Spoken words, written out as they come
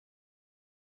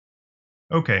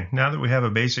Okay, now that we have a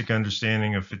basic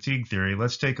understanding of fatigue theory,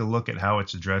 let's take a look at how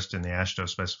it's addressed in the AASHTO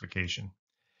specification.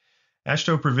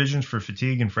 AASHTO provisions for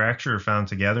fatigue and fracture are found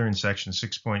together in Section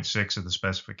 6.6 of the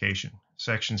specification.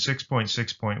 Section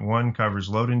 6.6.1 covers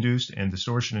load-induced and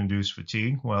distortion-induced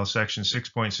fatigue, while Section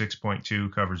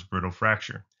 6.6.2 covers brittle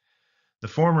fracture. The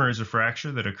former is a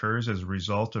fracture that occurs as a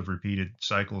result of repeated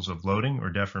cycles of loading or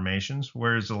deformations,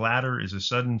 whereas the latter is a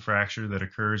sudden fracture that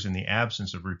occurs in the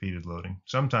absence of repeated loading,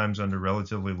 sometimes under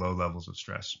relatively low levels of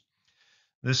stress.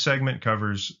 This segment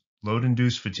covers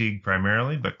load-induced fatigue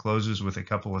primarily, but closes with a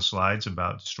couple of slides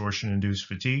about distortion-induced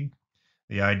fatigue.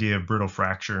 The idea of brittle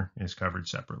fracture is covered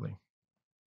separately.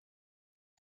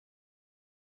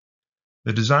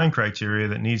 The design criteria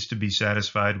that needs to be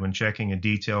satisfied when checking a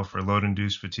detail for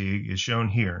load-induced fatigue is shown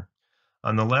here.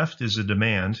 On the left is a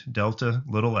demand, delta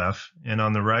little f, and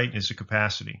on the right is a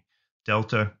capacity,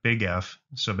 delta big F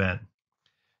sub n.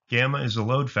 Gamma is a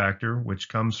load factor, which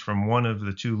comes from one of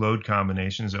the two load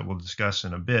combinations that we'll discuss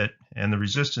in a bit, and the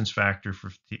resistance factor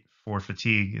for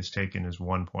fatigue is taken as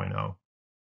 1.0.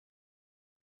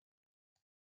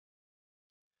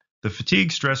 The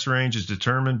fatigue stress range is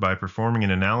determined by performing an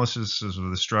analysis of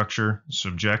the structure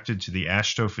subjected to the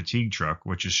AASHTO fatigue truck,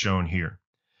 which is shown here.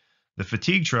 The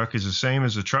fatigue truck is the same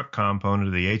as the truck component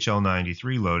of the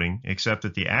HL93 loading, except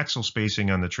that the axle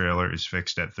spacing on the trailer is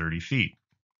fixed at 30 feet.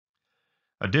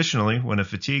 Additionally, when a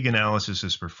fatigue analysis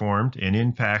is performed, an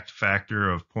impact factor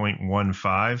of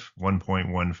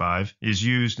 1.15 is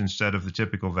used instead of the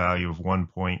typical value of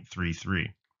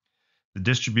 1.33. The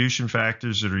distribution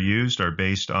factors that are used are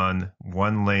based on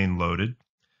one lane loaded,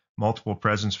 multiple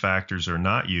presence factors are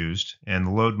not used, and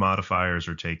the load modifiers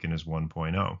are taken as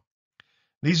 1.0.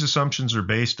 These assumptions are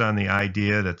based on the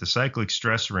idea that the cyclic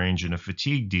stress range in a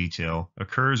fatigue detail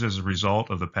occurs as a result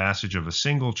of the passage of a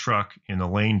single truck in the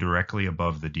lane directly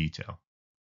above the detail.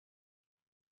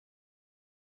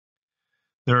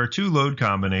 There are two load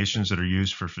combinations that are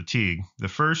used for fatigue. The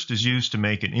first is used to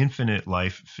make an infinite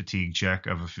life fatigue check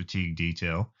of a fatigue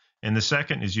detail, and the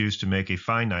second is used to make a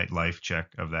finite life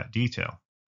check of that detail.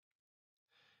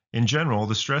 In general,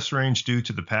 the stress range due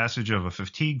to the passage of a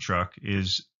fatigue truck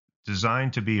is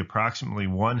designed to be approximately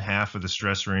 1/2 of the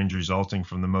stress range resulting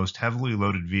from the most heavily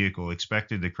loaded vehicle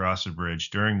expected to cross a bridge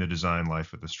during the design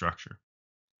life of the structure.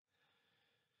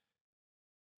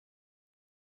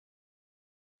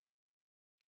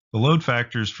 The load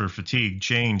factors for fatigue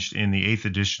changed in the 8th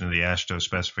edition of the AASHTO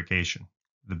specification.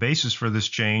 The basis for this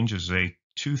change is a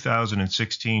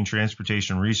 2016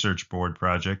 Transportation Research Board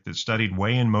project that studied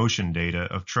weigh-in-motion data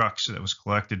of trucks that was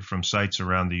collected from sites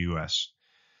around the U.S.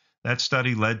 That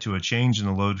study led to a change in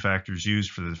the load factors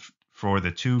used for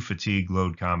the two fatigue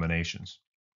load combinations.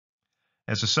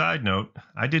 As a side note,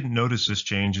 I didn't notice this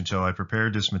change until I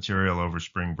prepared this material over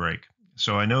spring break.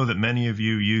 So I know that many of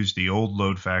you use the old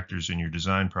load factors in your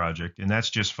design project, and that's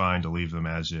just fine to leave them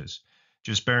as is.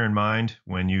 Just bear in mind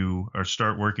when you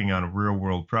start working on a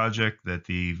real-world project that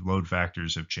the load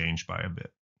factors have changed by a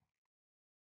bit.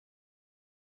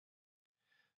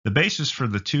 The basis for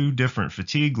the two different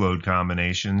fatigue load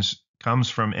combinations comes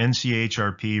from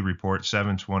NCHRP Report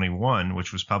 721,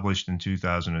 which was published in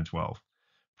 2012.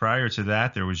 Prior to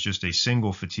that, there was just a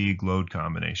single fatigue load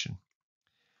combination.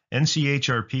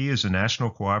 NCHRP is a National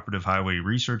Cooperative Highway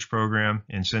Research Program,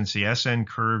 and since the SN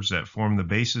curves that form the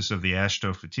basis of the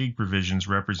AASHTO fatigue provisions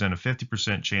represent a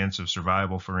 50% chance of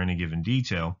survival for any given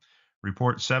detail,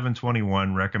 Report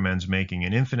 721 recommends making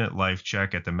an infinite life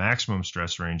check at the maximum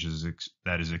stress range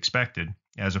that is expected,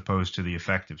 as opposed to the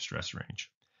effective stress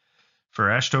range. For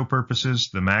AASHTO purposes,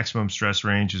 the maximum stress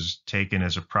range is taken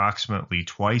as approximately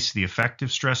twice the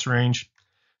effective stress range.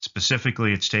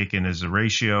 Specifically, it's taken as a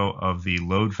ratio of the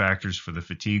load factors for the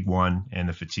fatigue 1 and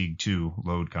the fatigue 2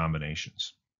 load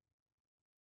combinations.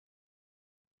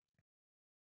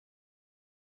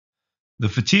 The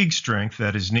fatigue strength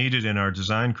that is needed in our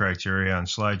design criteria on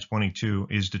slide 22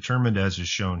 is determined as is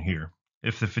shown here.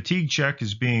 If the fatigue check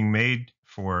is being made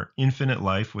for infinite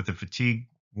life with a fatigue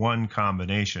 1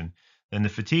 combination, then the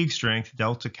fatigue strength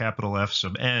delta capital F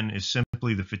sub n is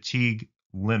simply the fatigue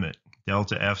limit,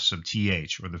 delta F sub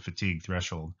th, or the fatigue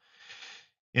threshold.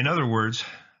 In other words,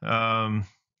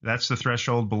 that's the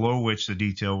threshold below which the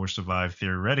detail will survive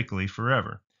theoretically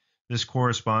forever. This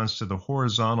corresponds to the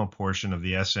horizontal portion of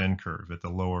the SN curve at the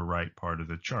lower right part of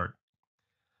the chart.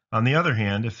 On the other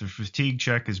hand, if the fatigue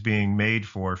check is being made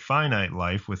for finite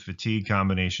life with fatigue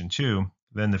combination 2,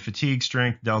 then the fatigue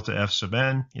strength delta F sub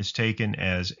n is taken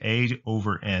as A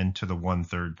over n to the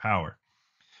 1/3 power.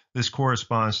 This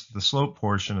corresponds to the slope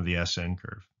portion of the SN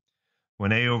curve.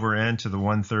 When A over n to the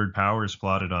 1/3 power is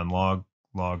plotted on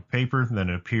log paper, then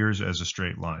it appears as a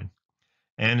straight line.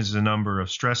 N is the number of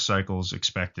stress cycles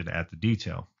expected at the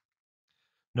detail.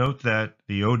 Note that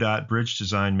the ODOT Bridge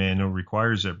Design Manual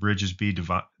requires that bridges be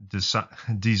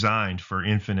designed for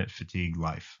infinite fatigue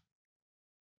life.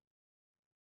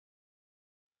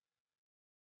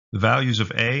 The values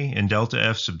of A and delta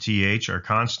F sub TH are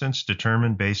constants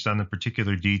determined based on the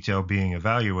particular detail being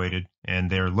evaluated, and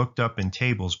they are looked up in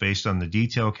tables based on the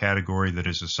detail category that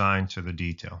is assigned to the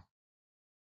detail.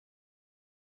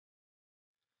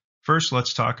 First,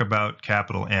 let's talk about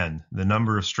capital N, the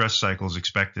number of stress cycles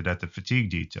expected at the fatigue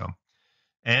detail.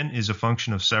 N is a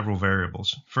function of several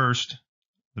variables. First,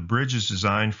 the bridge is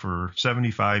designed for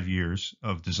 75 years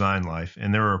of design life,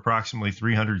 and there are approximately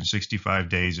 365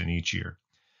 days in each year.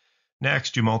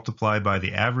 Next, you multiply by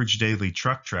the average daily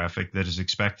truck traffic that is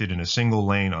expected in a single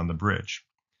lane on the bridge.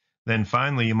 Then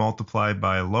finally, you multiply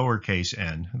by a lowercase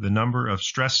n, the number of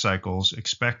stress cycles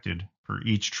expected per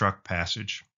each truck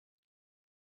passage.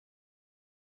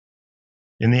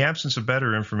 In the absence of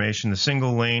better information, the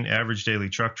single lane average daily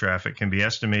truck traffic can be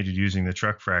estimated using the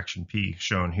truck fraction P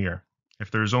shown here. If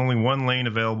there is only one lane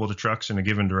available to trucks in a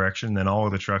given direction, then all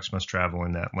of the trucks must travel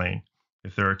in that lane.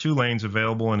 If there are two lanes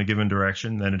available in a given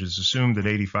direction, then it is assumed that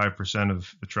 85%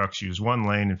 of the trucks use one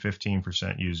lane and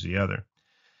 15% use the other.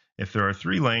 If there are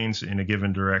three lanes in a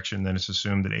given direction, then it's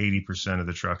assumed that 80% of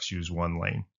the trucks use one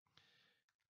lane.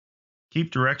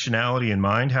 Keep directionality in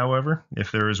mind, however.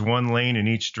 If there is one lane in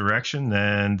each direction,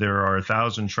 then there are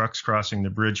 1,000 trucks crossing the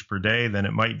bridge per day, then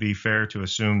it might be fair to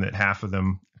assume that half of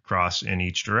them cross in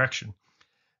each direction.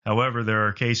 However, there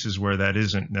are cases where that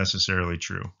isn't necessarily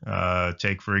true.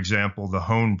 Take, for example, the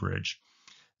Hone Bridge.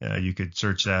 You could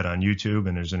search that on YouTube,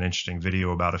 and there's an interesting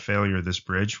video about a failure of this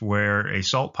bridge where a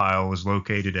salt pile is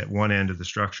located at one end of the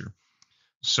structure.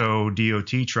 So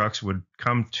DOT trucks would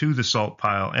come to the salt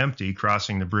pile empty,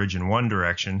 crossing the bridge in one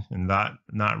direction, and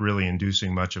not really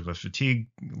inducing much of a fatigue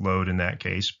load in that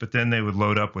case. But then they would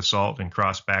load up with salt and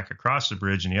cross back across the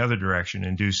bridge in the other direction,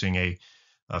 inducing a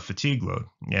fatigue load.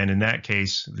 And in that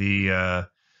case, the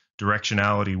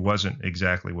directionality wasn't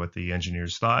exactly what the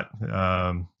engineers thought.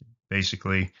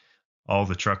 Basically, all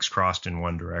the trucks crossed in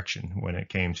one direction when it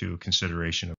came to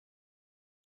consideration of.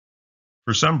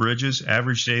 For some bridges,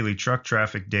 average daily truck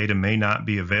traffic data may not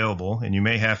be available, and you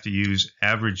may have to use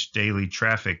average daily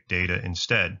traffic data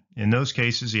instead. In those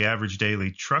cases, the average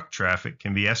daily truck traffic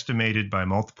can be estimated by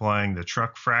multiplying the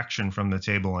truck fraction from the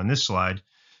table on this slide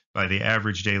by the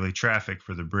average daily traffic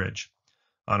for the bridge.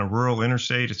 On a rural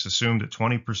interstate, it's assumed that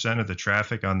 20% of the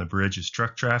traffic on the bridge is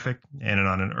truck traffic, and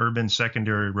on an urban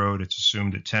secondary road, it's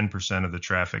assumed that 10% of the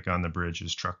traffic on the bridge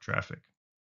is truck traffic.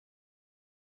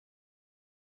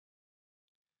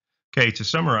 Okay, to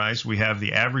summarize, we have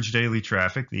the average daily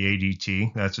traffic, the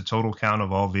ADT. That's a total count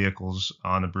of all vehicles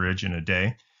on a bridge in a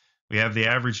day. We have the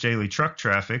average daily truck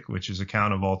traffic, which is a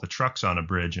count of all the trucks on a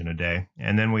bridge in a day.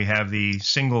 And then we have the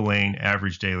single lane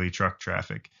average daily truck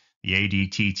traffic, the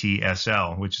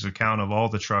ADTTSL, which is a count of all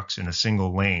the trucks in a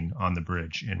single lane on the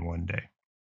bridge in one day.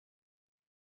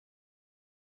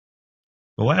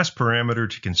 The last parameter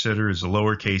to consider is the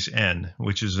lowercase n,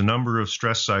 which is the number of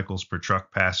stress cycles per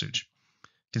truck passage.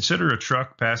 Consider a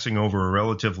truck passing over a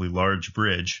relatively large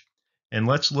bridge, and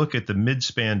let's look at the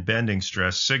midspan bending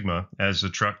stress sigma as the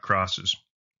truck crosses.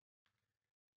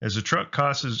 As the truck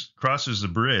crosses the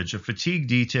bridge, a fatigue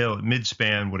detail at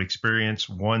midspan would experience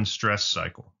one stress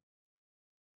cycle.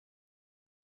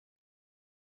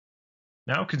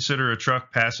 Now consider a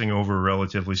truck passing over a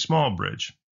relatively small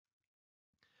bridge.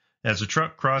 As the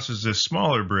truck crosses this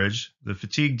smaller bridge, the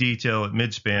fatigue detail at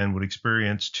midspan would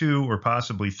experience 2 or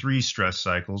possibly 3 stress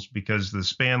cycles because the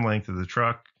span length of the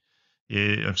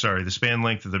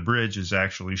bridge is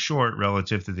actually short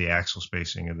relative to the axle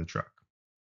spacing of the truck.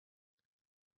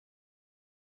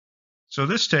 So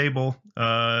this table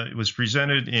was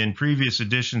presented in previous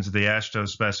editions of the AASHTO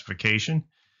specification.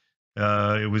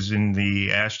 It was in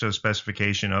the AASHTO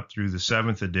specification up through the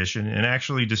 7th edition and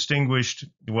actually distinguished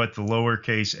what the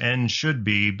lowercase n should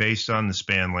be based on the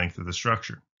span length of the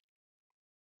structure.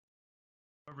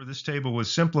 However, this table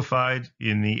was simplified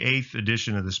in the 8th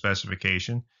edition of the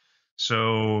specification,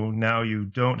 so now you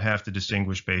don't have to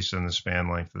distinguish based on the span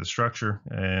length of the structure,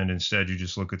 and instead you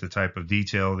just look at the type of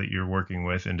detail that you're working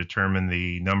with and determine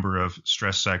the number of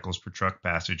stress cycles per truck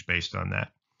passage based on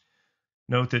that.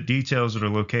 Note that details that are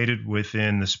located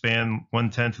within the span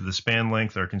 1/10 of the span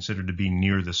length are considered to be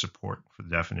near the support for the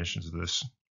definitions of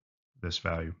this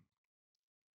value.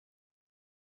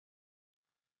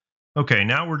 Okay,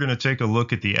 now we're going to take a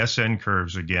look at the SN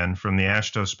curves again from the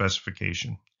AASHTO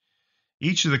specification.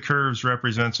 Each of the curves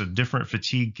represents a different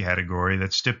fatigue category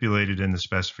that's stipulated in the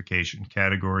specification,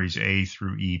 categories A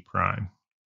through E prime.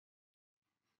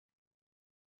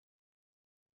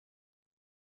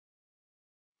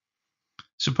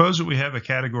 Suppose that we have a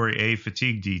category A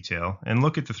fatigue detail and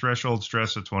look at the threshold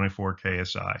stress of 24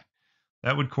 ksi.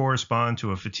 That would correspond to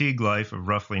a fatigue life of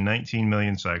roughly 19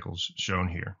 million cycles, shown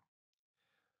here.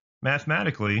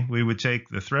 Mathematically, we would take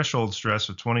the threshold stress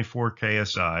of 24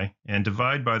 ksi and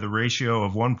divide by the ratio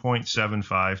of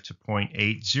 1.75 to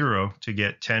 0.80 to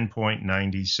get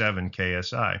 10.97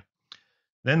 ksi.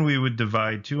 Then we would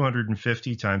divide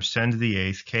 250 times 10 to the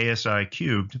 8th ksi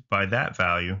cubed by that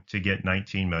value to get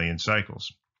 19 million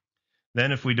cycles.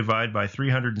 Then if we divide by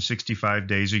 365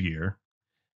 days a year,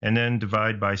 and then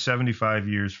divide by 75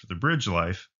 years for the bridge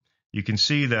life, you can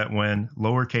see that when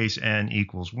lowercase n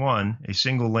equals 1, a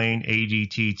single lane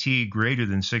ADTT greater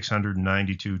than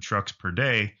 692 trucks per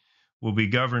day will be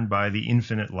governed by the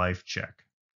infinite life check.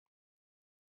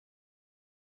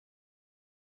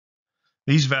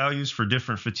 These values for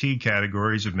different fatigue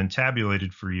categories have been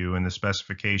tabulated for you in the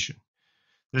specification.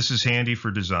 This is handy for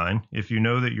design. If you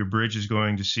know that your bridge is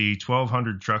going to see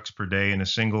 1,200 trucks per day in a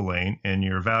single lane and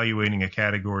you're evaluating a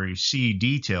category C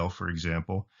detail, for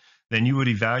example, then you would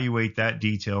evaluate that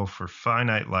detail for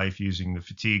finite life using the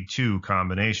fatigue 2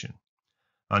 combination.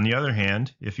 On the other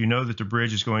hand, if you know that the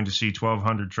bridge is going to see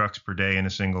 1,200 trucks per day in a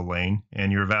single lane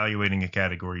and you're evaluating a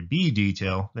category B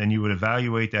detail, then you would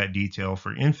evaluate that detail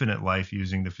for infinite life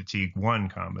using the fatigue 1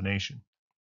 combination.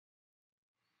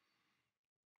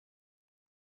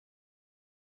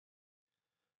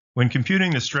 When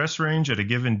computing the stress range at a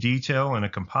given detail in a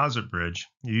composite bridge,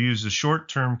 you use the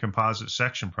short-term composite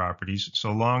section properties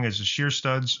so long as the shear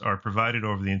studs are provided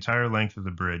over the entire length of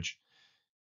the bridge.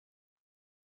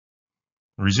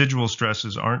 Residual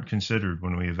stresses aren't considered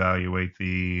when we evaluate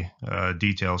the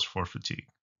details for fatigue.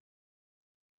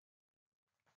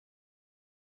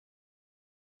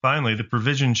 Finally, the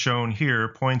provision shown here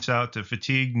points out that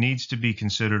fatigue needs to be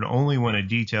considered only when a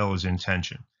detail is in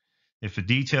tension. If a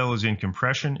detail is in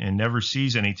compression and never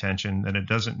sees any tension, then it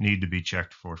doesn't need to be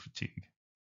checked for fatigue.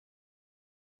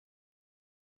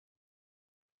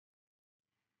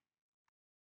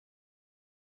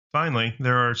 Finally,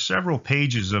 there are several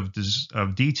pages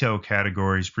of detail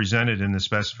categories presented in the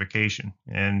specification.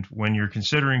 And when you're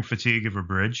considering fatigue of a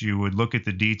bridge, you would look at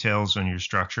the details on your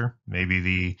structure, maybe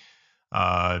the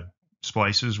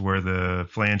splices where the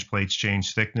flange plates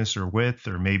change thickness or width,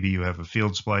 or maybe you have a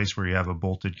field splice where you have a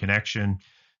bolted connection.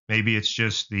 Maybe it's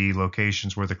just the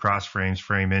locations where the cross frames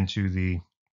frame into the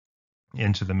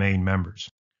main members.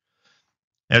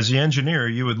 As the engineer,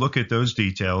 you would look at those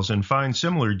details and find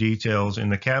similar details in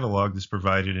the catalog that's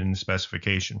provided in the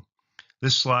specification.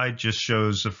 This slide just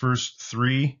shows the first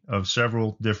 3 of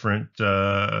several different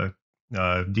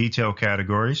detail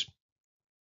categories.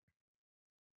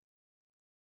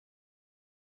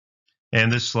 And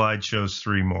this slide shows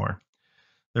 3 more.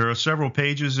 There are several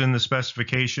pages in the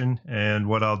specification, and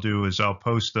what I'll do is I'll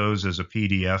post those as a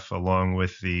PDF along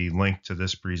with the link to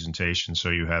this presentation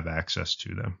so you have access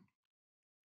to them.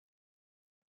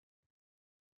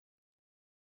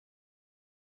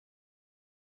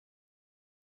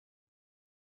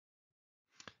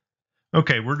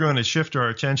 Okay, we're going to shift our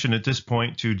attention at this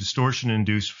point to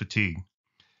distortion-induced fatigue.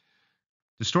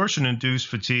 Distortion-induced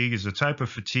fatigue is a type of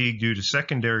fatigue due to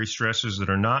secondary stresses that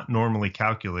are not normally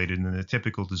calculated in the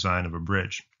typical design of a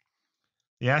bridge.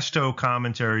 The AASHTO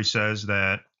commentary says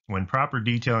that when proper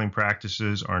detailing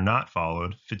practices are not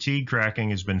followed, fatigue cracking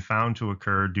has been found to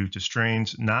occur due to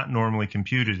strains not normally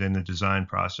computed in the design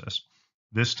process.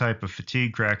 This type of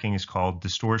fatigue cracking is called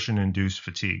distortion-induced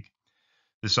fatigue.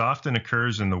 This often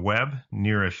occurs in the web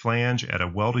near a flange at a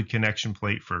welded connection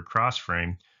plate for a cross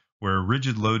frame where a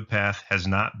rigid load path has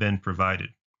not been provided.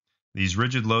 These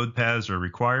rigid load paths are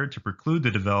required to preclude the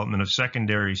development of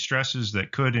secondary stresses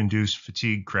that could induce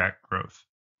fatigue crack growth.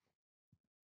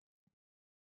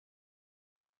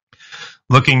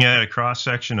 Looking at a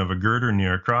cross-section of a girder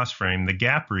near a cross frame, the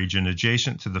gap region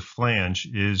adjacent to the flange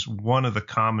is one of the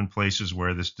common places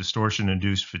where this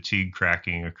distortion-induced fatigue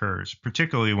cracking occurs,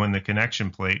 particularly when the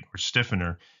connection plate or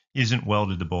stiffener isn't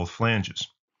welded to both flanges.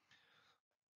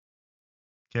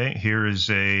 Okay, here is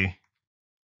a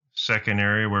second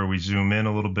area where we zoom in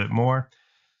a little bit more.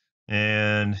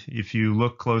 And if you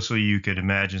look closely, you could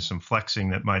imagine some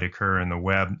flexing that might occur in the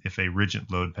web if a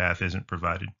rigid load path isn't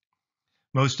provided.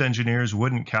 Most engineers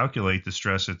wouldn't calculate the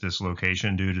stress at this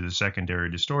location due to the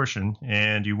secondary distortion,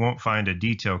 and you won't find a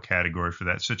detail category for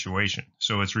that situation.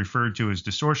 So it's referred to as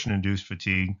distortion-induced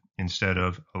fatigue instead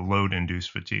of a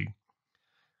load-induced fatigue.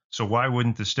 So why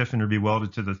wouldn't the stiffener be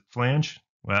welded to the flange?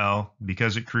 Well,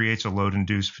 because it creates a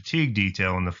load-induced fatigue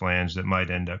detail in the flange that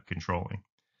might end up controlling.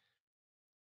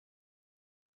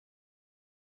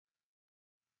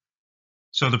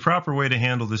 So the proper way to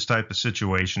handle this type of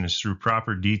situation is through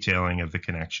proper detailing of the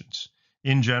connections.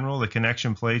 In general, the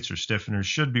connection plates or stiffeners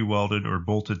should be welded or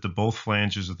bolted to both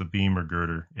flanges of the beam or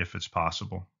girder if it's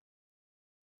possible.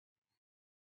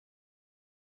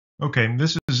 Okay,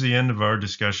 this is the end of our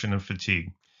discussion of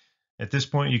fatigue. At this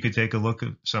point, you could take a look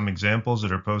at some examples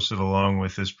that are posted along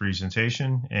with this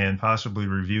presentation and possibly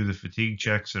review the fatigue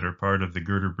checks that are part of the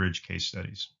girder bridge case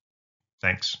studies.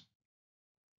 Thanks.